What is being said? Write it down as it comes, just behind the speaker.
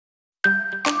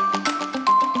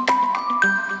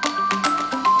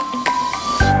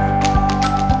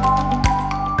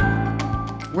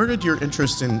where did your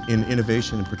interest in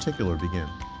innovation in particular begin?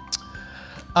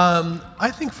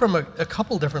 I think from a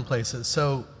couple different places.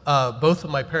 So both of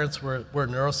my parents were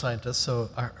neuroscientists, so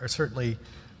I certainly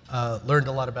learned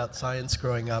a lot about science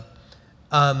growing up.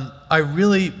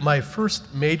 My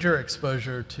first major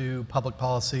exposure to public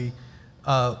policy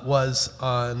was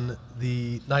on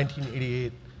the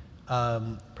 1988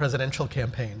 presidential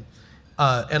campaign.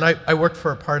 And I worked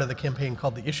for a part of the campaign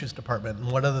called the Issues Department.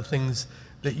 And one of the things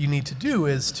that you need to do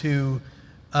is to,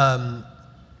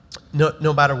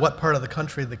 no matter what part of the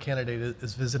country the candidate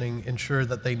is visiting, ensure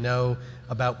that they know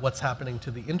about what's happening to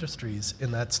the industries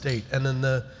in that state. And in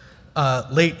the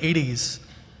late 80s,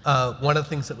 one of the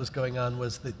things that was going on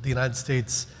was that the United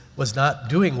States was not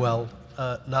doing well,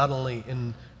 not only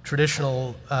in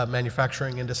traditional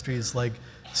manufacturing industries like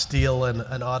steel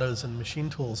and autos and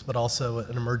machine tools, but also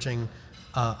in emerging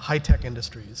high-tech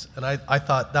industries. And I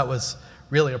thought that was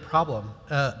really a problem.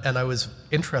 And I was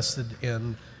interested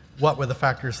in what were the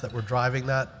factors that were driving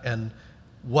that, and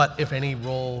what, if any,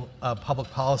 role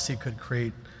public policy could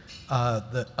create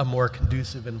a more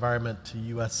conducive environment to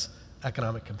U.S.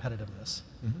 economic competitiveness.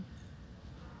 Mm-hmm.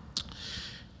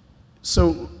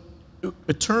 So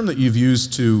a term that you've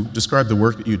used to describe the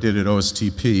work that you did at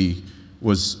OSTP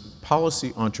was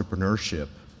policy entrepreneurship,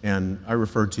 and I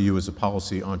referred to you as a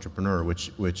policy entrepreneur,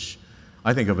 which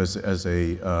I think of as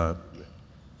a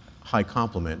high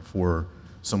compliment for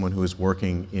someone who is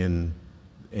working in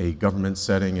a government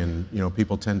setting. And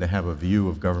people tend to have a view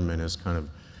of government as kind of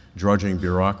drudging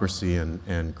bureaucracy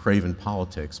and craven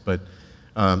politics. But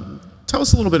tell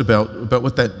us a little bit about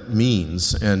what that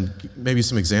means, and maybe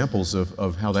some examples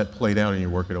of how that played out in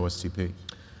your work at OSTP.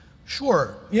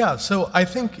 Sure, yeah, so I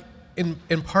think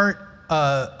in part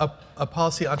a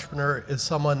policy entrepreneur is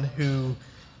someone who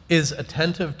is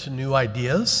attentive to new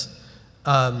ideas.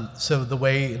 So the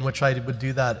way in which I would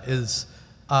do that is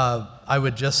I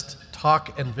would just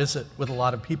talk and visit with a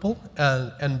lot of people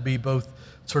and be both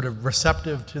sort of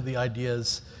receptive to the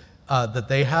ideas that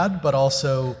they had, but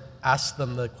also ask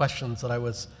them the questions that I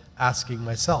was asking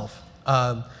myself.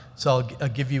 So I'll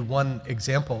give you one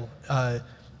example.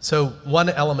 So one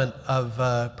element of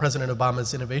President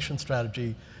Obama's innovation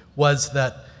strategy was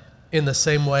that in the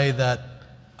same way that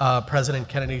President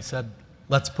Kennedy said,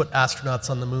 let's put astronauts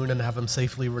on the moon and have them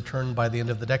safely return by the end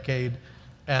of the decade,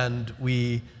 and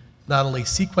we not only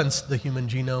sequenced the human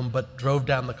genome, but drove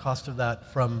down the cost of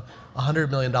that from $100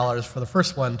 million for the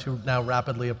first one to now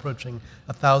rapidly approaching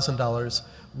 $1,000.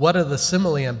 What are the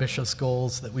similarly ambitious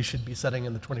goals that we should be setting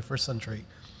in the 21st century?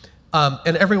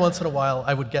 And every once in a while,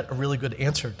 I would get a really good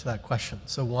answer to that question.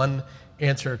 So one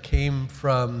answer came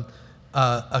from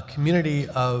a community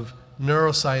of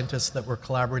neuroscientists that were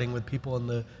collaborating with people in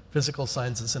the physical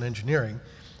sciences and engineering.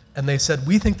 And they said,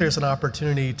 we think there's an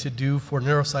opportunity to do for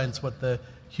neuroscience what the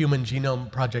Human Genome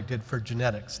Project did for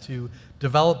genetics, to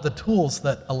develop the tools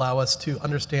that allow us to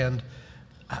understand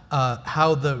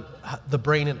how the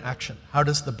brain in action, how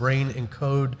does the brain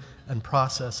encode and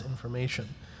process information.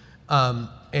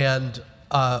 And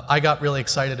I got really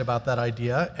excited about that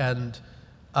idea and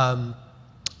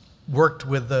worked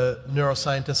with the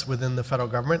neuroscientists within the federal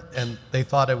government, and they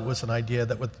thought it was an idea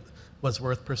that was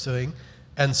worth pursuing.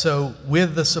 And so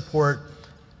with the support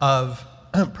of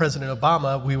President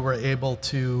Obama, we were able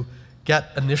to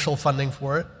get initial funding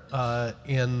for it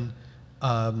in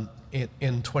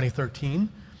 2013,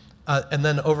 and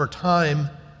then over time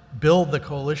build the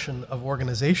coalition of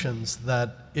organizations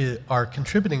that are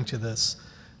contributing to this,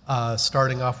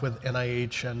 starting off with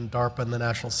NIH and DARPA and the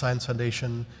National Science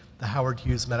Foundation, the Howard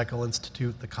Hughes Medical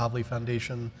Institute, the Kavli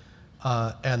Foundation,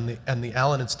 and the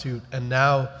Allen Institute. And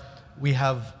now we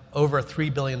have over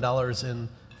 $3 billion in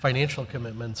financial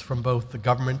commitments from both the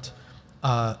government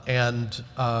and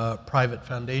private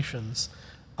foundations.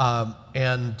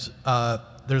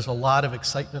 There's a lot of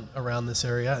excitement around this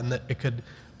area, and that it could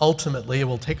ultimately, it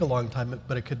will take a long time,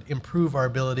 but it could improve our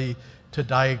ability to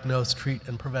diagnose, treat,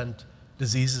 and prevent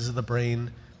diseases of the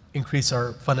brain, increase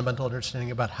our fundamental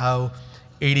understanding about how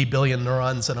 80 billion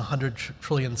neurons and 100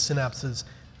 trillion synapses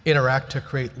interact to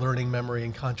create learning, memory,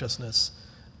 and consciousness,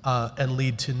 and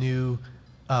lead to new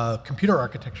computer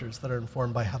architectures that are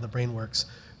informed by how the brain works.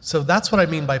 So that's what I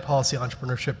mean by policy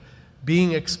entrepreneurship,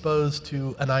 being exposed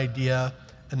to an idea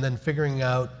and then figuring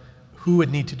out who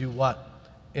would need to do what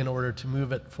in order to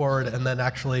move it forward, and then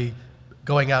actually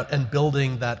going out and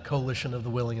building that coalition of the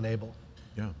willing and able.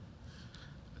 Yeah,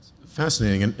 it's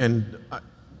fascinating. And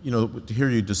to hear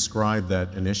you describe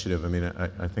that initiative, I mean,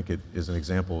 I think it is an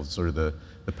example of sort of the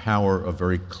power of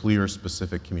very clear,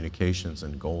 specific communications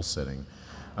and goal setting.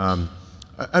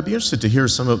 I'd be interested to hear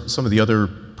some of the other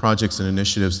projects and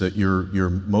initiatives that you're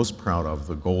most proud of,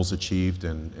 the goals achieved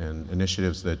and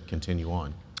initiatives that continue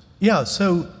on. Yeah,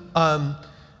 so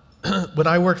when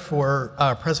I worked for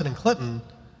President Clinton,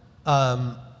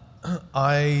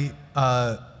 I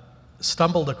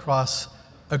stumbled across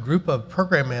a group of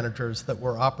program managers that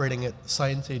were operating at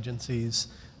science agencies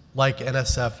like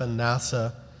NSF and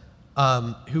NASA,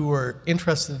 who were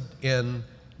interested in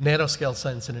nanoscale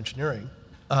science and engineering.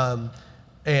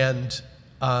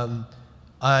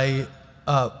 I,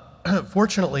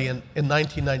 fortunately, in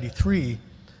 1993,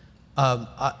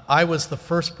 I was the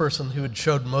first person who had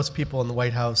showed most people in the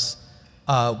White House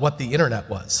what the internet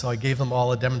was. So I gave them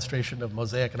all a demonstration of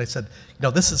Mosaic, and I said,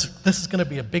 this is going to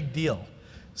be a big deal.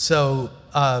 So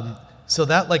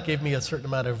that gave me a certain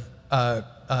amount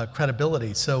of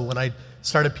credibility. So when I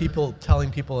started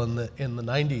telling people in the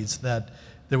 90s that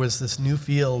there was this new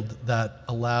field that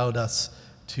allowed us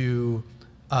to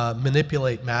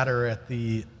manipulate matter at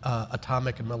the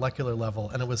atomic and molecular level,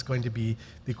 and it was going to be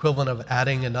the equivalent of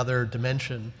adding another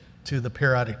dimension to the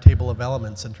periodic table of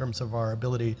elements in terms of our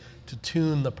ability to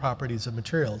tune the properties of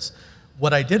materials.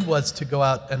 What I did was to go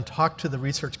out and talk to the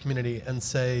research community and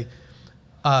say,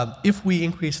 if we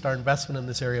increased our investment in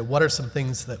this area, what are some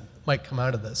things that might come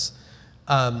out of this?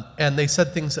 And they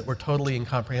said things that were totally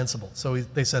incomprehensible. So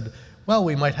they said, well,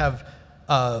 we might have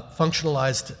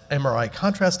functionalized MRI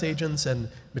contrast agents and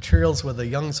materials with a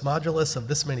Young's modulus of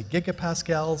this many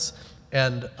gigapascals,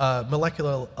 and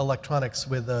molecular electronics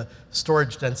with a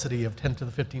storage density of 10 to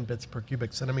the 15 bits per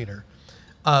cubic centimeter.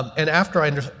 And after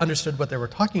I understood what they were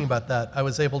talking about that, I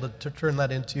was able to turn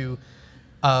that into,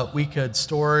 we could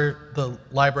store the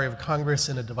Library of Congress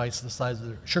in a device the size of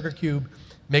a sugar cube,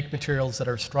 make materials that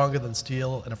are stronger than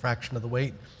steel and a fraction of the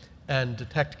weight, and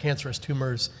detect cancerous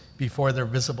tumors before they're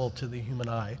visible to the human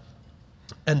eye.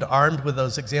 And armed with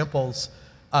those examples,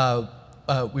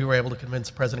 we were able to convince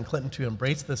President Clinton to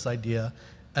embrace this idea,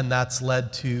 and that's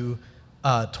led to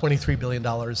 $23 billion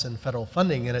in federal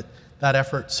funding, and that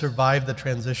effort survived the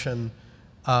transition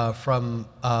from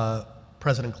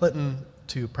President Clinton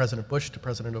to President Bush to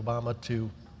President Obama to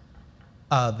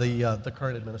the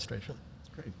current administration.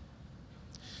 Great.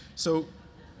 So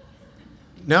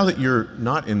now that you're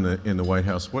not in the White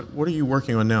House, what are you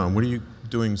working on now, and what are you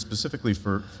doing specifically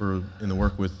in the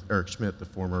work with Eric Schmidt, the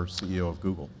former CEO of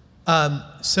Google?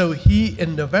 So he,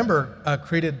 in November,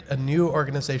 created a new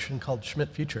organization called Schmidt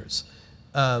Futures,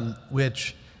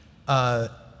 which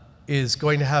is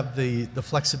going to have the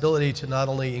flexibility to not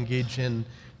only engage in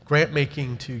grant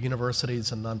making to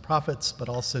universities and nonprofits, but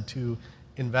also to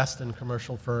invest in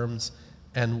commercial firms,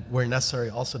 and where necessary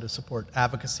also to support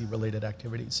advocacy-related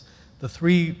activities. The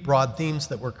three broad themes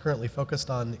that we're currently focused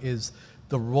on is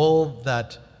the role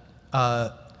that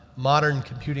modern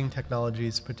computing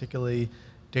technologies, particularly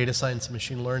data science,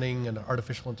 machine learning, and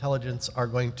artificial intelligence, are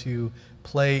going to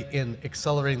play in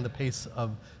accelerating the pace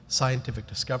of scientific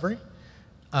discovery.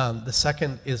 The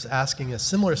second is asking a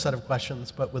similar set of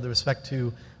questions, but with respect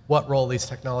to what role these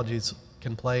technologies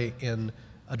can play in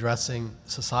addressing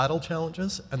societal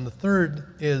challenges. And the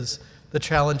third is the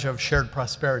challenge of shared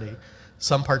prosperity.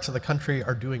 Some parts of the country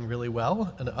are doing really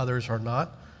well, and others are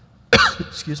not.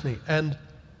 Excuse me. And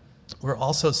we're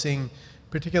also seeing,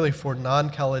 particularly for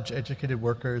non-college educated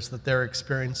workers, that they're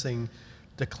experiencing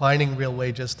declining real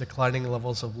wages, declining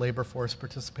levels of labor force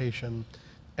participation,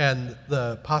 and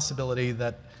the possibility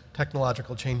that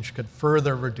technological change could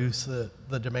further reduce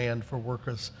the demand for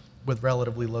workers with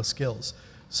relatively low skills.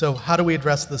 So how do we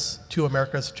address this Two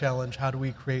Americas challenge? How do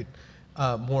we create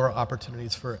more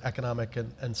opportunities for economic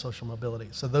and social mobility?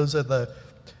 So those are the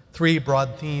three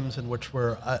broad themes in which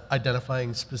we're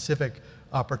identifying specific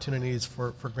opportunities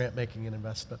for grant making and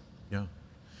investment. Yeah.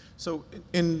 So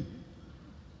in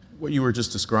what you were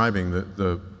just describing,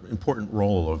 the important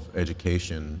role of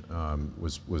education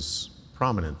was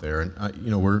prominent there.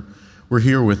 And we're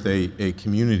here with a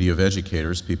community of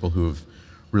educators, people who have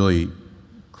really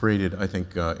created, I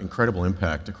think, incredible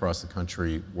impact across the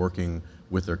country, working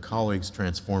with their colleagues,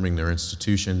 transforming their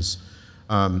institutions.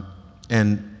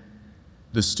 And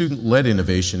the student-led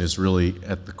innovation is really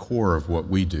at the core of what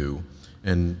we do.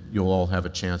 And you'll all have a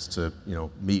chance to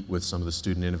meet with some of the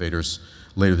student innovators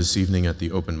later this evening at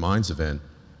the Open Minds event.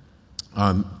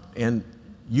 And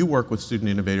you work with student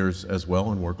innovators as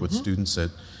well, and work with students at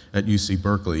UC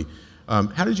Berkeley.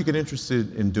 How did you get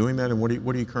interested in doing that, and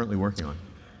what are you currently working on?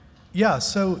 Yeah,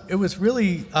 so it was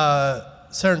really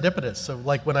serendipitous. So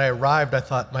like when I arrived, I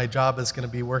thought my job is going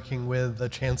to be working with the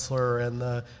chancellor and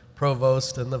the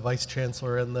provost and the vice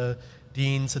chancellor and the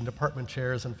deans and department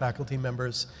chairs and faculty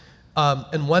members.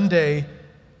 And one day,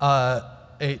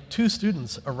 two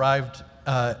students arrived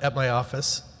at my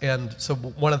office. And so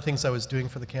one of the things I was doing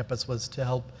for the campus was to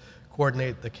help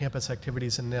coordinate the campus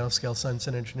activities in nanoscale science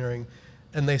and engineering.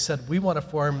 And they said, we want to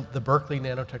form the Berkeley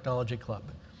Nanotechnology Club.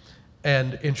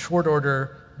 And in short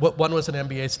order, one was an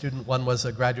MBA student, one was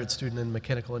a graduate student in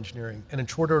mechanical engineering. And in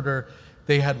short order,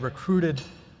 they had recruited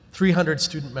 300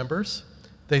 student members.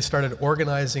 They started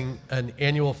organizing an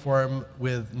annual forum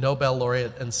with Nobel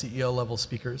laureate and CEO level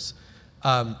speakers.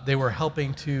 They were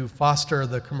helping to foster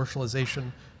the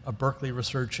commercialization of Berkeley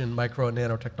research in micro and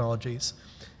nanotechnologies.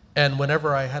 And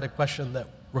whenever I had a question that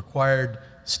required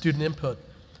student input,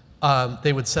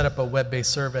 they would set up a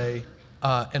web-based survey,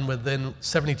 and within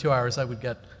 72 hours, I would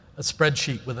get a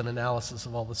spreadsheet with an analysis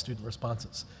of all the student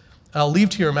responses. I'll leave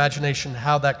to your imagination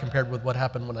how that compared with what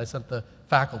happened when I sent the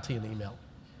faculty an email.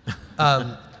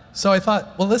 So I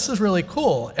thought, well, this is really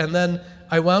cool. And then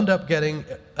I wound up getting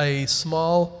a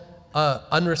small,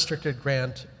 unrestricted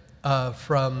grant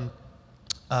from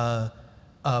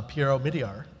Piero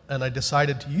Midiar, and I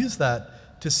decided to use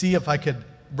that to see if I could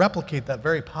replicate that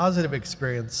very positive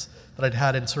experience that I'd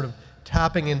had in sort of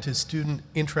tapping into student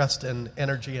interest and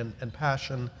energy and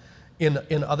passion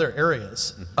in other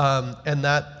areas. And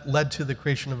that led to the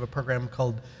creation of a program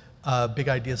called Big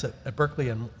Ideas at Berkeley.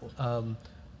 And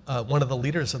one of the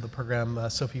leaders of the program,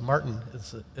 Sophie Martin,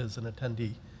 is an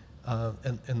attendee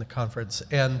in the conference.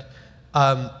 And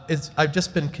I've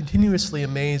just been continuously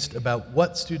amazed about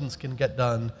what students can get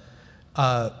done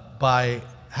by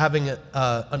having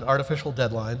an artificial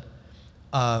deadline,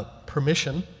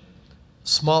 permission,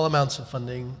 small amounts of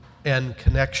funding, and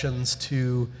connections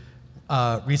to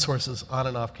resources on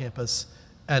and off campus,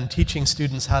 and teaching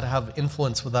students how to have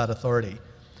influence without authority.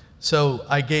 So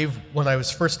when I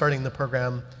was first starting the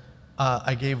program,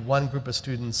 I gave one group of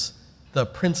students the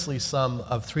princely sum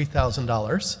of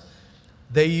 $3,000.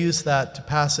 They used that to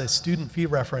pass a student fee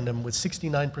referendum with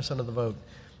 69% of the vote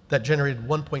that generated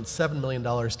 $1.7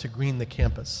 million to green the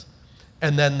campus.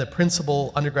 And then the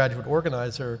principal undergraduate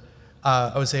organizer,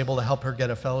 I was able to help her get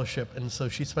a fellowship, and so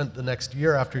she spent the next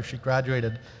year after she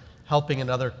graduated helping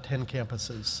another 10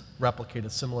 campuses replicate a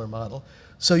similar model.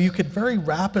 So you could very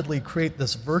rapidly create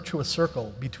this virtuous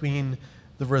circle between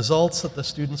the results that the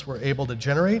students were able to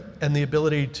generate and the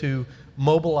ability to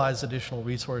mobilize additional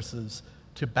resources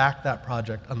to back that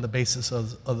project on the basis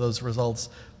of those results,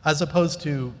 as opposed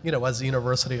to, as the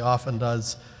university often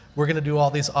does, we're going to do all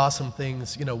these awesome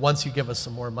things, once you give us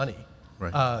some more money.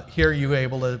 Right. Here you were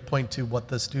able to point to what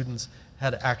the students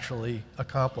had actually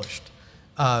accomplished.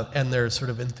 And their sort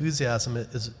of enthusiasm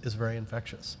is very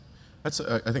infectious. That's,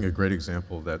 I think, a great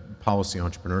example of that policy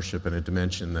entrepreneurship in a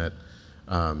dimension that,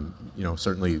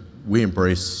 certainly we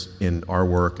embrace in our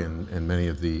work, and many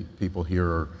of the people here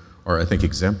are I think,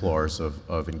 exemplars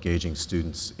of engaging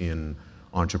students in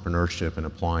entrepreneurship and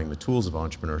applying the tools of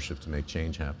entrepreneurship to make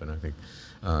change happen. I think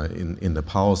in the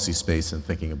policy space and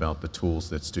thinking about the tools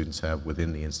that students have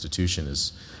within the institution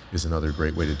is another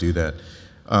great way to do that.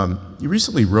 You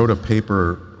recently wrote a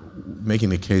paper making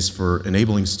the case for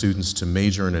enabling students to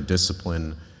major in a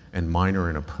discipline and minor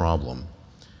in a problem.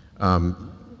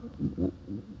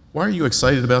 Why are you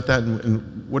excited about that,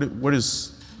 and what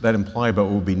does that imply about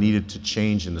what would be needed to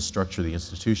change in the structure of the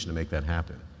institution to make that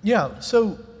happen? Yeah,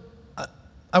 so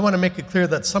I want to make it clear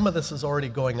that some of this is already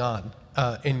going on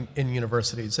in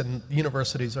universities, and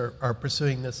universities are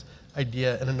pursuing this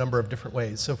idea in a number of different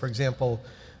ways. So for example,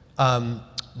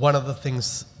 one of the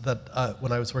things that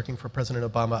when I was working for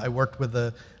President Obama, I worked with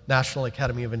the National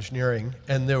Academy of Engineering,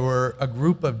 and there were a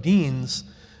group of deans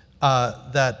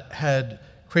that had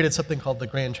created something called the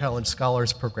Grand Challenge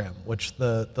Scholars Program, which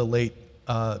the late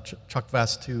Chuck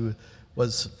Vest, who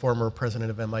was former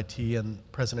president of MIT and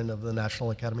president of the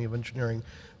National Academy of Engineering,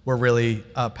 were really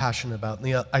passionate about. And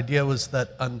the idea was that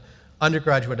an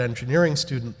undergraduate engineering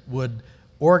student would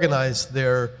organize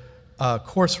their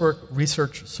coursework,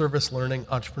 research, service learning,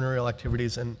 entrepreneurial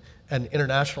activities, and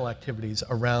international activities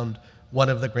around one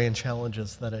of the grand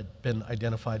challenges that had been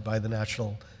identified by the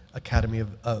National Academy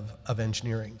of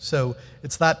Engineering. So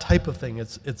it's that type of thing.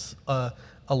 It's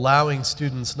allowing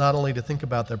students not only to think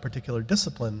about their particular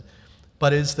discipline,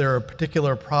 but is there a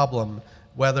particular problem,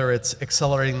 whether it's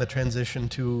accelerating the transition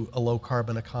to a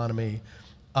low-carbon economy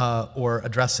or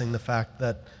addressing the fact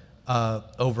that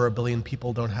over 1 billion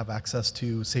people don't have access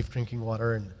to safe drinking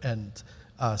water and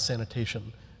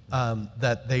sanitation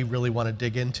that they really want to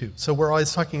dig into. So we're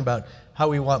always talking about how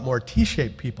we want more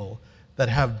T-shaped people that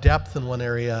have depth in one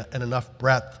area and enough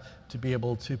breadth to be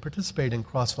able to participate in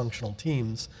cross-functional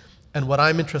teams. And what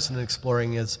I'm interested in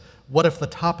exploring is, what if the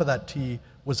top of that T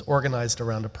was organized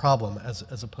around a problem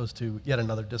as opposed to yet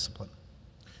another discipline?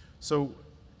 So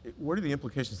what are the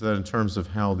implications of that in terms of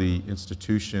how the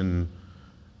institution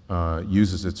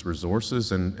uses its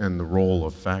resources and the role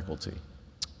of faculty?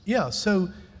 Yeah, so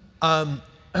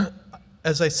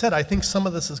as I said, I think some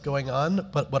of this is going on,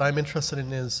 but what I'm interested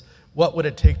in is what would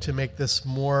it take to make this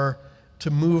more, to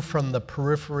move from the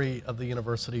periphery of the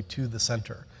university to the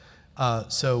center.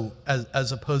 So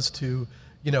as opposed to,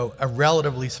 a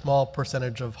relatively small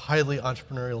percentage of highly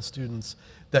entrepreneurial students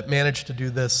that manage to do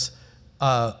this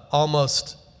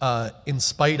almost in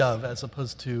spite of, as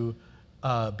opposed to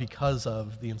because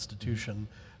of the institution.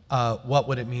 What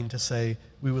would it mean to say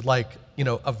we would like,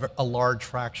 a large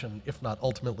fraction, if not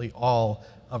ultimately all,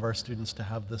 of our students to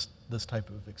have this type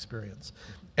of experience?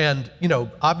 And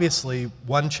obviously,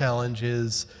 one challenge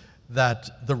is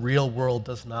that the real world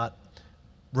does not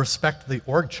respect the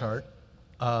org chart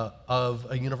of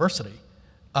a university,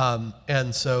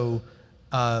 and so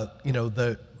there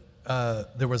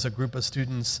was a group of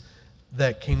students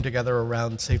that came together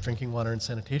around safe drinking water and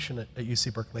sanitation at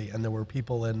UC Berkeley, and there were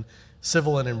people in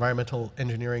civil and environmental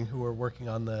engineering who were working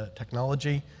on the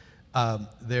technology.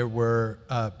 There were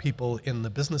people in the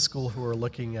business school who were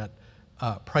looking at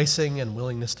pricing and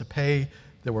willingness to pay.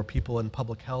 There were people in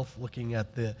public health looking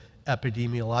at the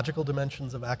epidemiological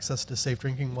dimensions of access to safe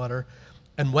drinking water.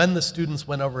 And when the students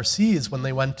went overseas, when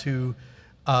they went to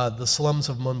the slums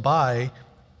of Mumbai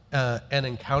and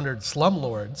encountered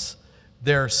slumlords,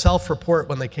 their self-report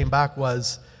when they came back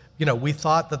was, we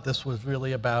thought that this was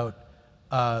really about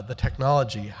the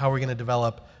technology. How are we going to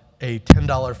develop a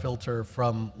 $10 filter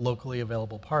from locally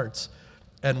available parts?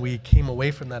 And we came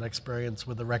away from that experience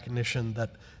with the recognition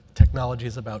that technology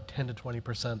is about 10 to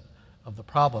 20% of the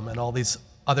problem, and all these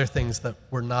other things that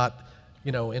were not,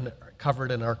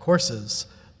 covered in our courses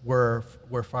were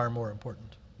far more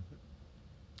important.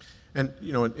 And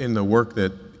in the work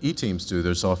that E-teams do,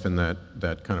 there's often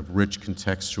that kind of rich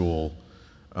contextual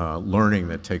learning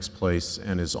that takes place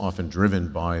and is often driven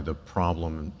by the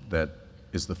problem that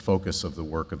is the focus of the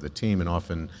work of the team, and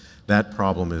often that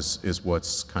problem is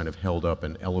what's kind of held up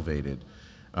and elevated.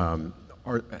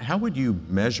 How would you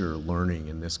measure learning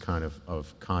in this kind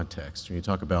of context? When you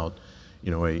talk about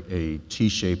a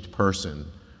T-shaped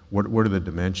person, what are the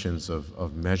dimensions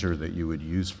of measure that you would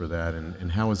use for that,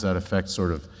 and how does that affect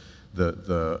sort of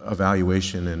the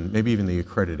evaluation and maybe even the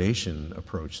accreditation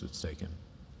approach that's taken?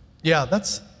 Yeah,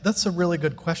 that's a really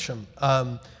good question.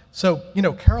 So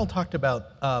Carol talked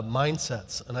about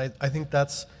mindsets, and I think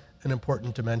that's an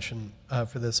important dimension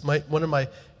for this. One of my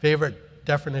favorite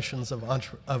definitions of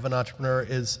an entrepreneur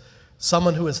is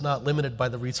someone who is not limited by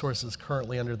the resources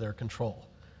currently under their control.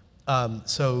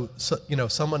 So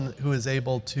someone who is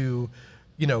able to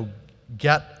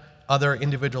get other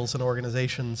individuals and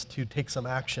organizations to take some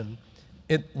action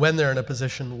when they're in a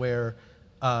position where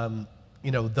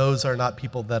those are not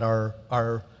people that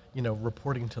are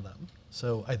reporting to them.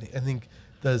 So I think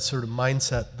the sort of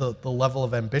mindset, the level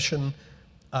of ambition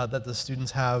that the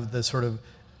students have, the sort of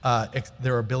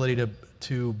their ability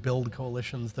to build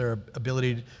coalitions, their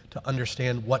ability to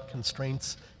understand what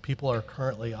constraints people are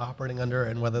currently operating under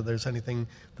and whether there's anything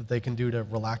that they can do to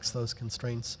relax those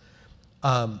constraints.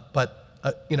 But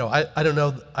I don't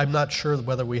know, I'm not sure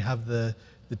whether we have the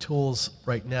tools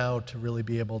right now to really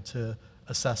be able to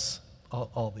assess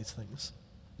all these things.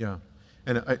 Yeah,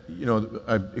 and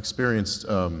I've experienced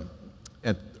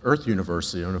at Earth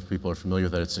University, I don't know if people are familiar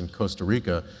with that, it's in Costa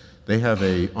Rica, they have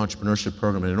a entrepreneurship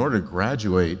program, and in order to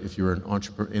graduate, if you're an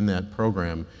entrepreneur in that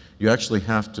program, you actually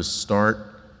have to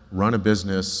start, run a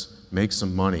business, make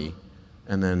some money,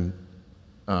 and then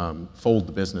fold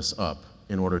the business up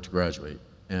in order to graduate.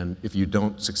 And if you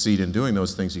don't succeed in doing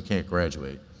those things, you can't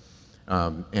graduate.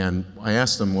 And I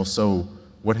asked them, well, so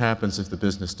what happens if the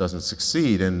business doesn't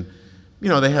succeed? And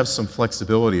they have some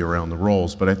flexibility around the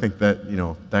roles, but I think that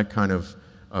that kind of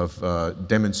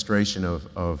demonstration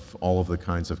of all of the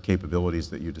kinds of capabilities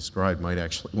that you described might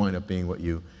actually wind up being what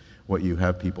you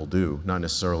have people do, not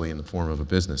necessarily in the form of a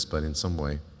business, but in some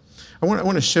way. I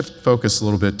want to shift focus a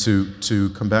little bit to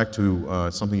come back to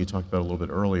something you talked about a little bit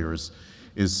earlier,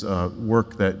 is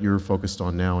work that you're focused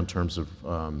on now in terms of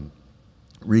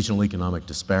regional economic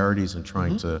disparities and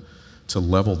trying to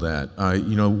level that.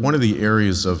 One of the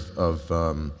areas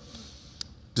of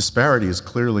disparity is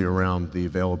clearly around the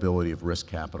availability of risk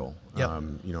capital. Yep.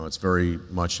 It's very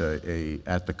much a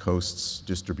at the coasts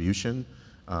distribution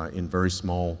in very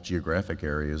small geographic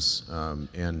areas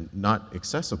and not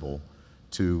accessible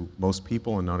to most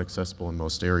people and not accessible in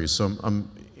most areas. So I'm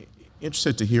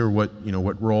interested to hear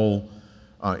what role,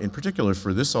 in particular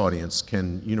for this audience,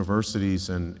 can universities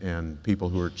and people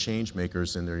who are change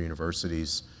makers in their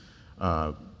universities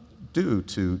do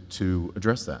to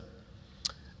address that?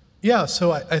 Yeah,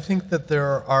 so I think that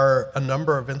there are a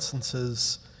number of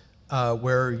instances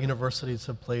where universities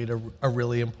have played a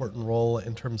really important role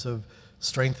in terms of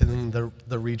strengthening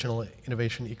the regional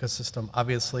innovation ecosystem.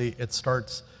 Obviously, it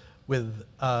starts with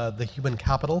the human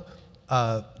capital,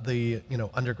 the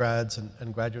undergrads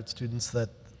and graduate students that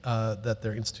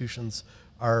their institutions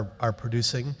are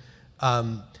producing,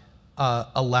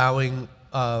 allowing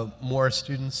more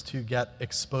students to get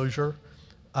exposure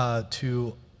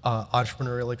to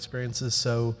entrepreneurial experiences.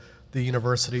 So the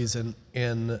universities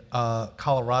in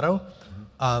Colorado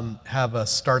have a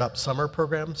startup summer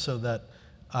program so that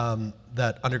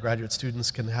that undergraduate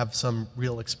students can have some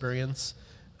real experience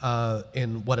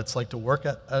in what it's like to work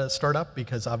at a startup,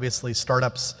 because obviously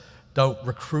startups don't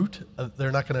recruit.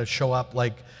 They're not going to show up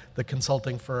like the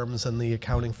consulting firms and the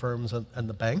accounting firms and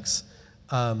the banks.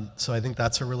 So I think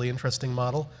that's a really interesting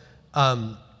model.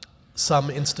 Some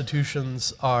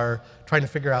institutions are trying to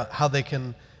figure out how they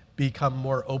can become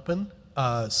more open.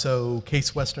 So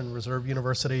Case Western Reserve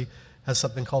University has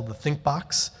something called the Think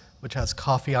Box, which has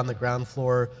coffee on the ground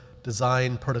floor,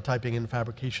 design, prototyping, and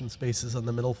fabrication spaces on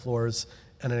the middle floors,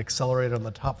 and an accelerator on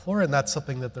the top floor. And that's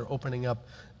something that they're opening up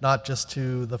not just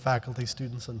to the faculty,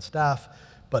 students, and staff,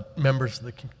 but members of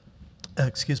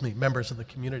the members of the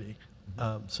community.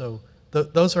 So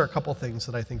those are a couple things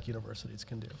that I think universities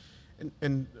can do.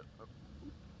 And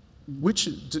which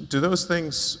do those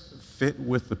things fit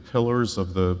with the pillars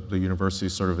of the university,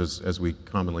 sort of as we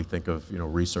commonly think of,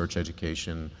 research,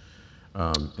 education,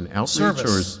 and outreach,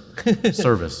 service. or is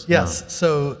service? Yes.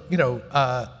 So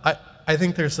I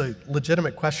think there's a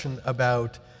legitimate question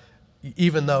about,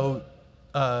 even though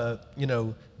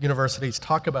universities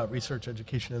talk about research,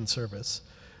 education, and service,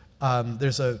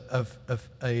 there's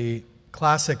a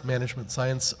classic management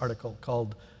science article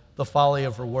called "The Folly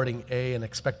of Rewarding A and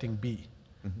Expecting B."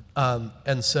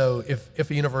 And so if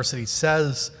a university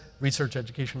says research,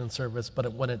 education, and service,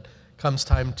 but when it comes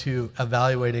time to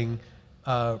evaluating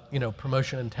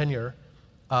promotion and tenure,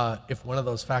 if one of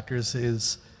those factors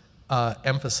is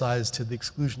emphasized to the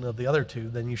exclusion of the other two,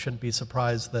 then you shouldn't be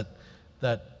surprised that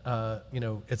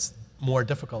it's more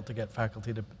difficult to get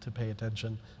faculty to pay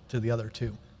attention to the other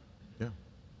two. Yeah.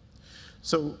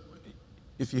 So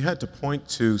if you had to point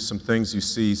to some things you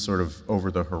see sort of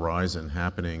over the horizon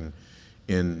happening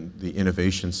in the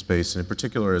innovation space, and in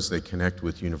particular as they connect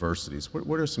with universities,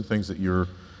 what are some things that you're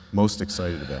most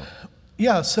excited about?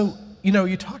 Yeah, so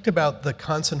you talked about the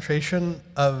concentration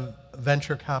of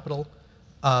venture capital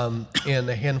in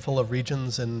a handful of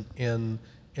regions in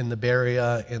the Bay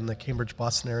Area, in the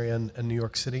Cambridge-Boston area, and New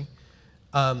York City.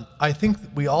 I think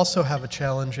we also have a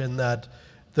challenge in that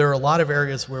there are a lot of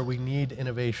areas where we need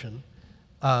innovation,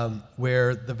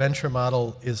 where the venture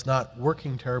model is not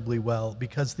working terribly well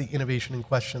because the innovation in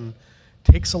question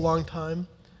takes a long time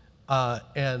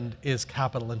and is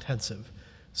capital intensive.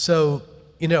 So,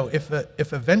 if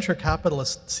a venture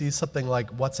capitalist sees something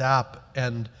like WhatsApp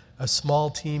and a small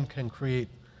team can create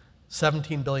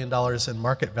 $17 billion in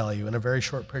market value in a very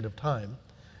short period of time,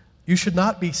 you should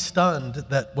not be stunned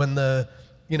that when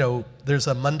there's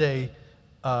a Monday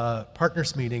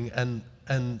partners meeting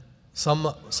and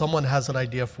someone has an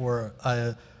idea for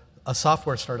a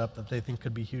software startup that they think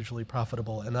could be hugely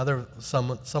profitable, and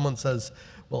someone says,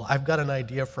 well, I've got an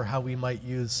idea for how we might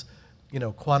use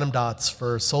quantum dots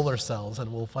for solar cells,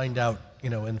 and we'll find out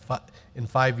in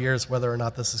 5 years whether or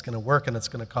not this is going to work, and it's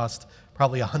going to cost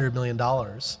probably $100 million.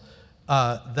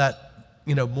 That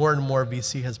more and more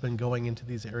VC has been going into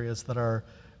these areas that are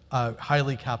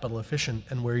highly capital efficient,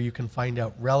 and where you can find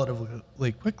out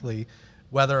relatively quickly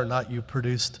whether or not you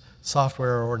produced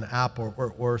software or an app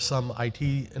or some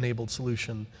IT-enabled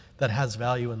solution that has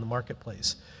value in the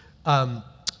marketplace.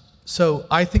 So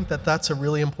I think that that's a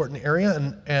really important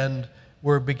area, and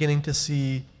we're beginning to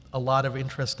see a lot of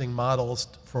interesting models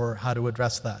for how to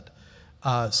address that.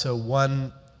 So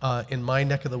one in my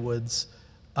neck of the woods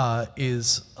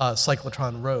is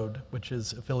Cyclotron Road, which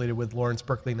is affiliated with Lawrence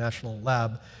Berkeley National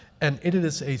Lab. And it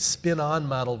is a spin-on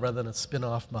model rather than a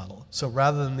spin-off model. So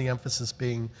rather than the emphasis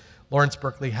being Lawrence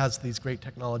Berkeley has these great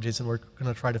technologies and we're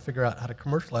going to try to figure out how to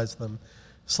commercialize them,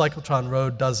 Cyclotron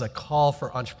Road does a call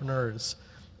for entrepreneurs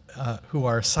who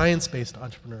are science-based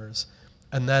entrepreneurs,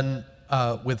 and then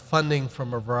with funding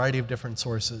from a variety of different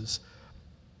sources,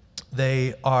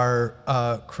 they are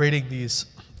creating these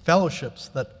fellowships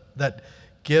that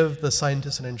give the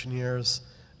scientists and engineers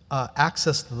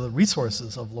access to the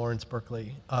resources of Lawrence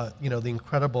Berkeley, the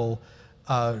incredible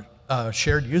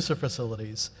shared user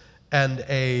facilities, and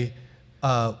a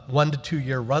 1 to 2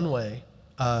 year runway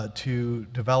to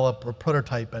develop a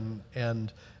prototype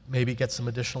and maybe get some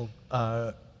additional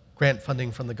grant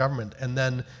funding from the government. And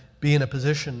then be in a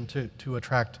position to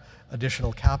attract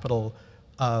additional capital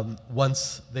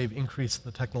once they've increased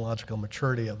the technological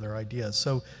maturity of their ideas.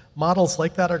 So models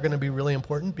like that are going to be really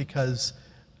important because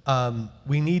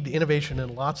we need innovation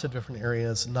in lots of different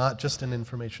areas, not just in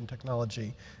information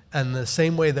technology. And the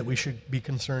same way that we should be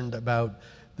concerned about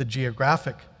the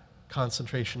geographic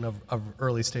concentration of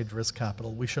early stage risk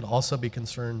capital, we should also be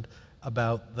concerned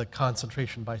about the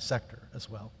concentration by sector as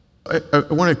well. I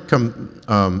want to come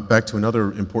back to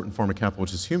another important form of capital,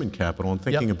 which is human capital, and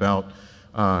thinking about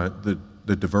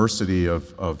the diversity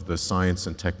of the science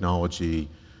and technology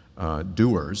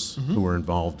doers who are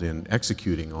involved in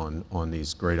executing on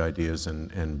these great ideas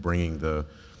and bringing the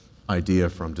idea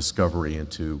from discovery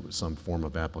into some form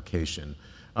of application.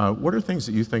 What are things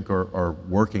that you think are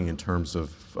working in terms of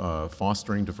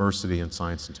fostering diversity in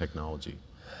science and technology?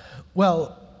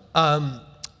 Well,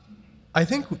 I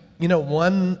think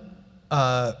one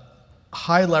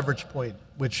high leverage point,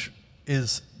 which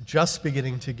is just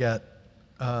beginning to get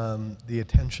the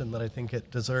attention that I think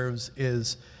it deserves,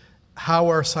 is how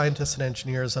are scientists and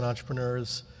engineers and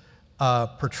entrepreneurs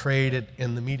portrayed it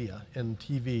in the media, in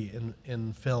TV,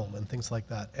 in film, and things like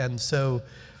that. And so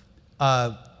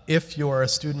if you're a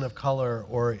student of color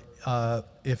or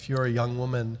if you're a young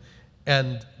woman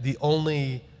and the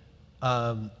only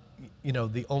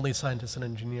scientists and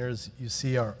engineers you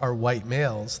see are white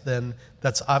males, then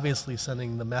that's obviously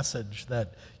sending the message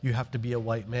that you have to be a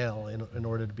white male in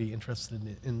order to be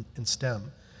interested in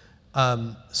STEM.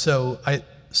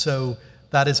 So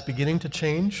that is beginning to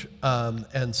change,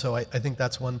 and so I think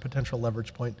that's one potential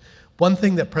leverage point. One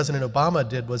thing that President Obama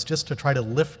did was just to try to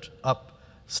lift up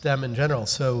STEM in general.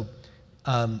 So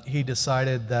he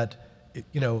decided that,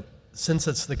 since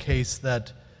it's the case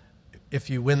that if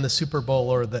you win the Super Bowl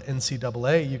or the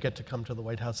NCAA, you get to come to the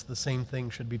White House, the same thing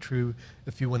should be true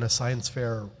if you win a science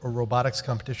fair or robotics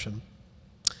competition.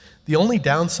 The only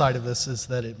downside of this is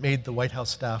that it made the White House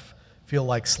staff feel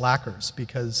like slackers,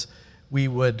 because we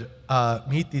would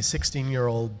meet these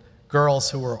 16-year-old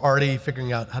girls who were already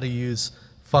figuring out how to use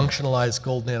functionalized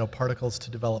gold nanoparticles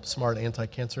to develop smart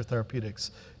anti-cancer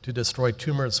therapeutics to destroy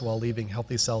tumors while leaving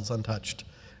healthy cells untouched.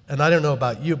 And I don't know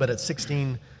about you, but at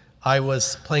 16, I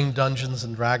was playing Dungeons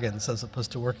and Dragons as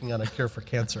opposed to working on a cure for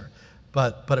cancer.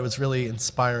 But it was really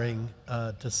inspiring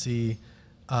to see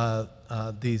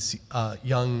these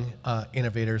young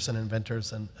innovators and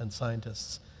inventors and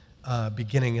scientists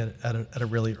beginning at a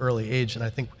really early age. And I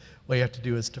think what you have to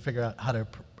do is to figure out how to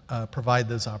provide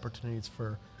those opportunities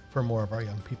for more of our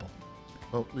young people.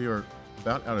 Well, we are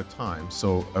about out of time,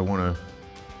 so I want to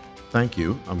thank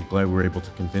you. I'm glad we were able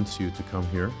to convince you to come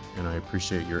here, and I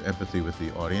appreciate your empathy with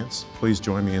the audience. Please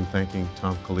join me in thanking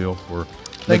Tom Kalil for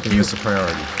making this a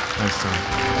priority. Thanks,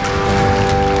 Tom.